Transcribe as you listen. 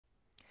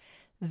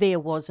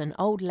There was an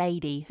old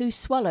lady who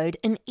swallowed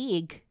an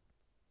egg.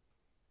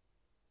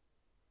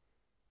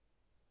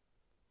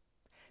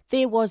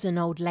 There was an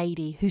old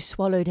lady who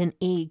swallowed an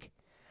egg.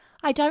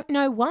 I don't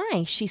know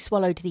why she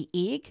swallowed the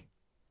egg.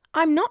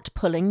 I'm not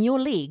pulling your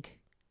leg.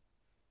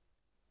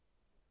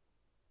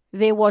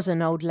 There was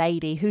an old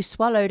lady who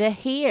swallowed a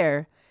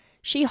hare.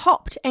 She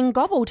hopped and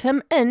gobbled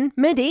him in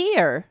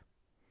mid-air.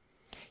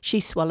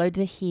 She swallowed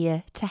the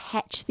hare to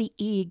hatch the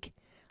egg.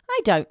 I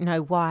don't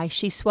know why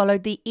she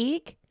swallowed the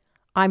egg.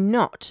 I'm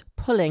not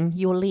pulling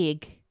your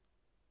leg.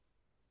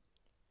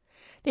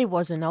 There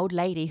was an old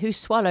lady who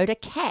swallowed a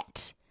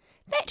cat.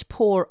 That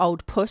poor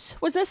old puss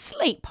was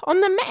asleep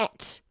on the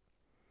mat.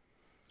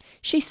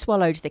 She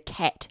swallowed the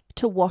cat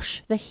to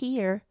wash the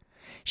hare.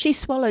 She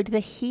swallowed the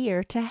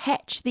hare to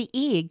hatch the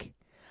egg.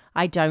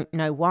 I don't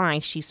know why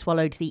she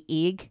swallowed the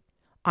egg.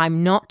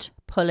 I'm not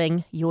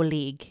pulling your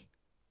leg.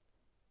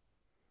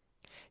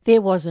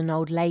 There was an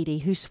old lady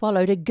who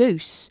swallowed a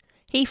goose.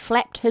 He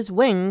flapped his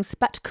wings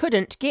but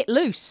couldn't get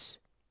loose.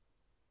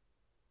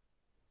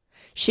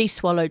 She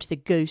swallowed the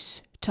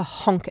goose to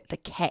honk at the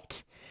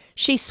cat.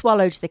 She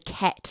swallowed the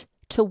cat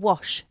to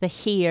wash the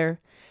hare.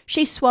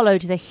 She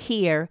swallowed the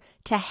hare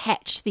to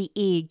hatch the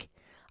egg.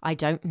 I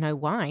don't know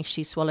why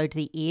she swallowed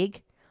the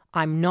egg.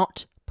 I'm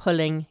not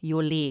pulling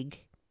your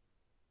leg.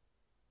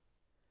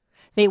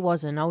 There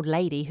was an old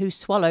lady who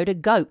swallowed a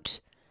goat.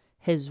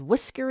 His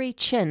whiskery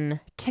chin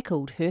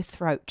tickled her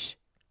throat.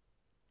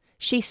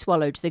 She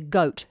swallowed the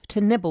goat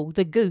to nibble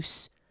the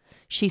goose.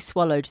 She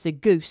swallowed the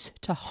goose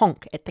to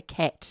honk at the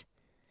cat.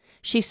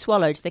 She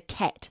swallowed the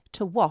cat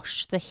to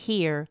wash the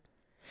hare.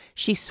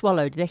 She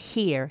swallowed the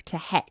hare to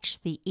hatch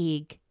the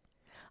egg.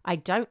 I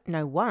don't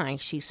know why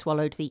she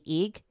swallowed the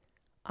egg.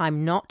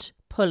 I'm not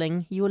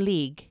pulling your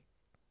leg.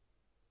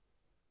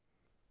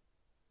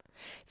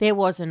 There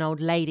was an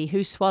old lady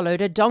who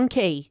swallowed a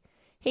donkey.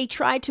 He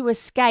tried to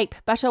escape,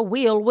 but a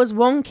wheel was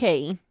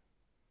wonky.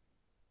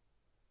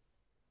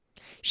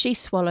 She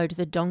swallowed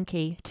the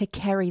donkey to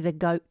carry the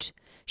goat.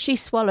 She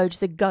swallowed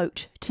the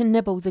goat to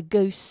nibble the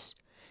goose.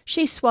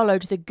 She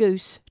swallowed the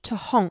goose to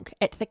honk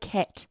at the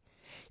cat.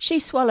 She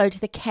swallowed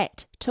the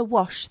cat to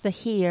wash the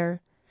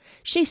hare.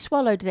 She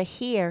swallowed the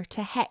hare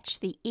to hatch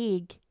the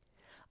egg.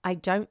 I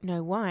don't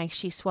know why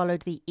she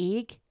swallowed the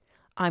egg.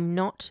 I'm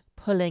not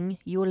pulling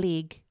your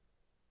leg.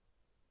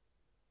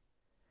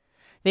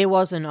 There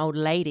was an old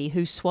lady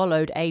who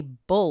swallowed a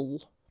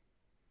bull.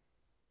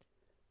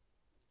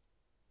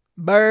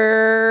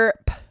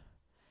 Burp!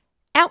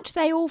 Out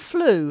they all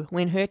flew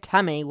when her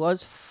tummy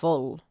was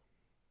full.